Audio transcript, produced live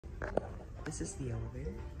This is the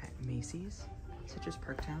elevator at Macy's, Citrus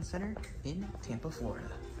Park Town Center in Tampa, Florida.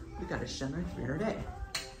 We got a Schindler 300A.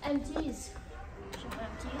 MTs. Schindler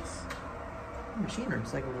MTs. Machine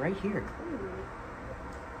room's like right here. Ooh.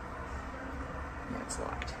 Yeah, it's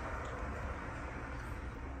locked.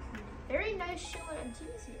 Very nice Schindler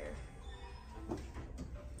MTs here. All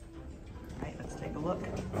right, let's take a look.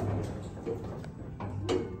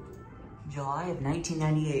 July of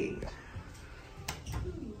 1998.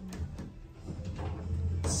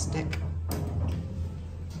 Stick.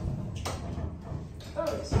 Oh,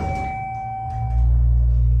 it's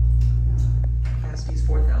Capacity's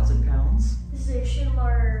 4,000 pounds. This is a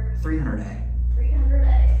Schindler 300A.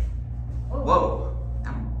 300A. Whoa,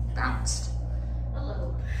 that bounced.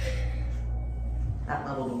 Hello. That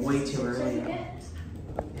leveled way too early.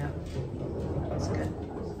 Yep, that's good.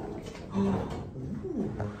 Ooh.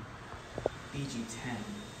 BG10.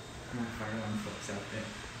 I'm gonna fire one folks out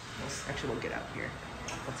there. We'll get out here.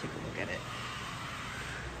 We'll take a look at it.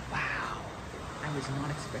 Wow, I was not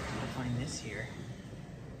expecting to find this here.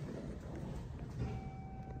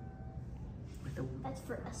 With the, That's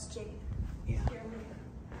for SJ. yeah.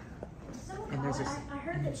 So And there's I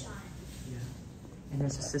heard it shine. Yeah. And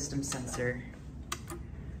there's a system sensor.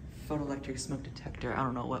 Photoelectric smoke detector. I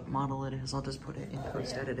don't know what model it is. I'll just put it in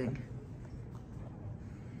post-editing.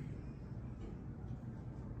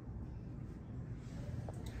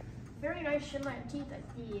 Very nice Schindler MT,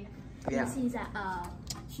 like the Yeah. Macy's at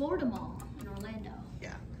Florida Mall in Orlando.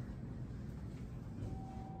 Yeah.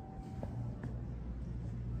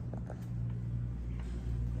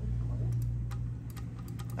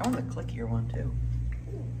 That one's a clickier one too.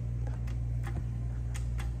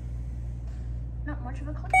 Not much of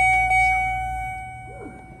a click.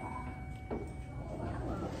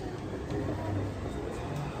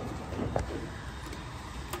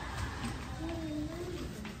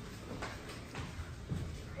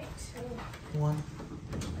 One.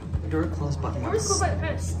 Door close button. Doors close button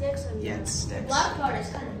kind of sticks. And Yeah, it sticks. the black part is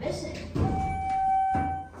kind of missing.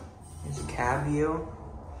 There's a cab view.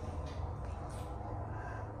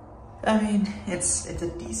 I mean, it's a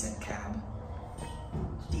decent cab.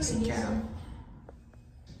 Decent cab.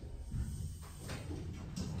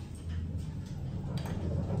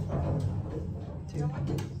 Dude.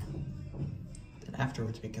 Then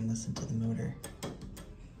afterwards we can listen to the motor.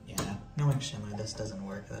 Yeah, knowing Schindler, this doesn't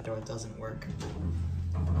work. That door doesn't work.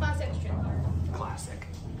 Classic Schindler. Classic.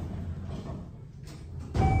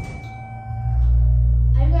 I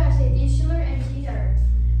gotta say, these Schindler MTs are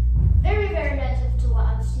very, very nice to what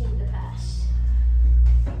I've seen in the past.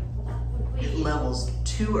 It levels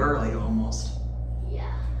too early almost.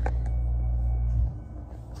 Yeah.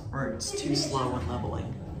 Or it's too slow when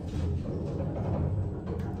leveling.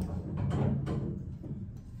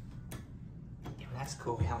 Yeah, that's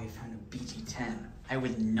cool how we found a BG10. I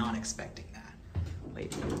was not expecting that.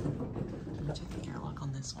 Wait, let me check the airlock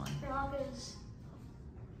on this one. Airlock is.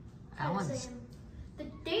 Alan's. The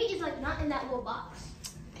date is like not in that little box.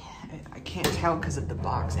 I can't tell because of the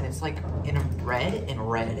box, and it's like in red, and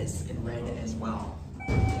red as well.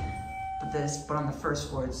 But on the first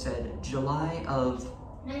floor it said July of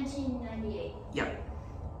 1998. Yep.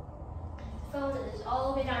 The phone is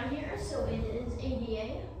all the way down here, so it is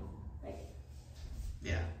ADA. Like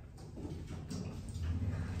Yeah.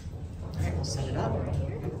 All right, we'll set it up. right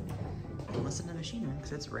here. And listen to the machine room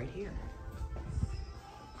because it's right here.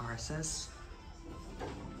 RSS.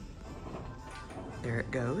 There it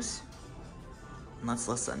goes. And let's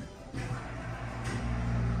listen.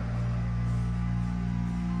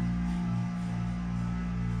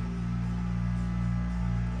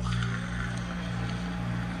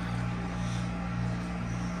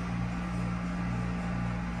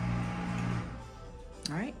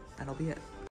 All right, that'll be it.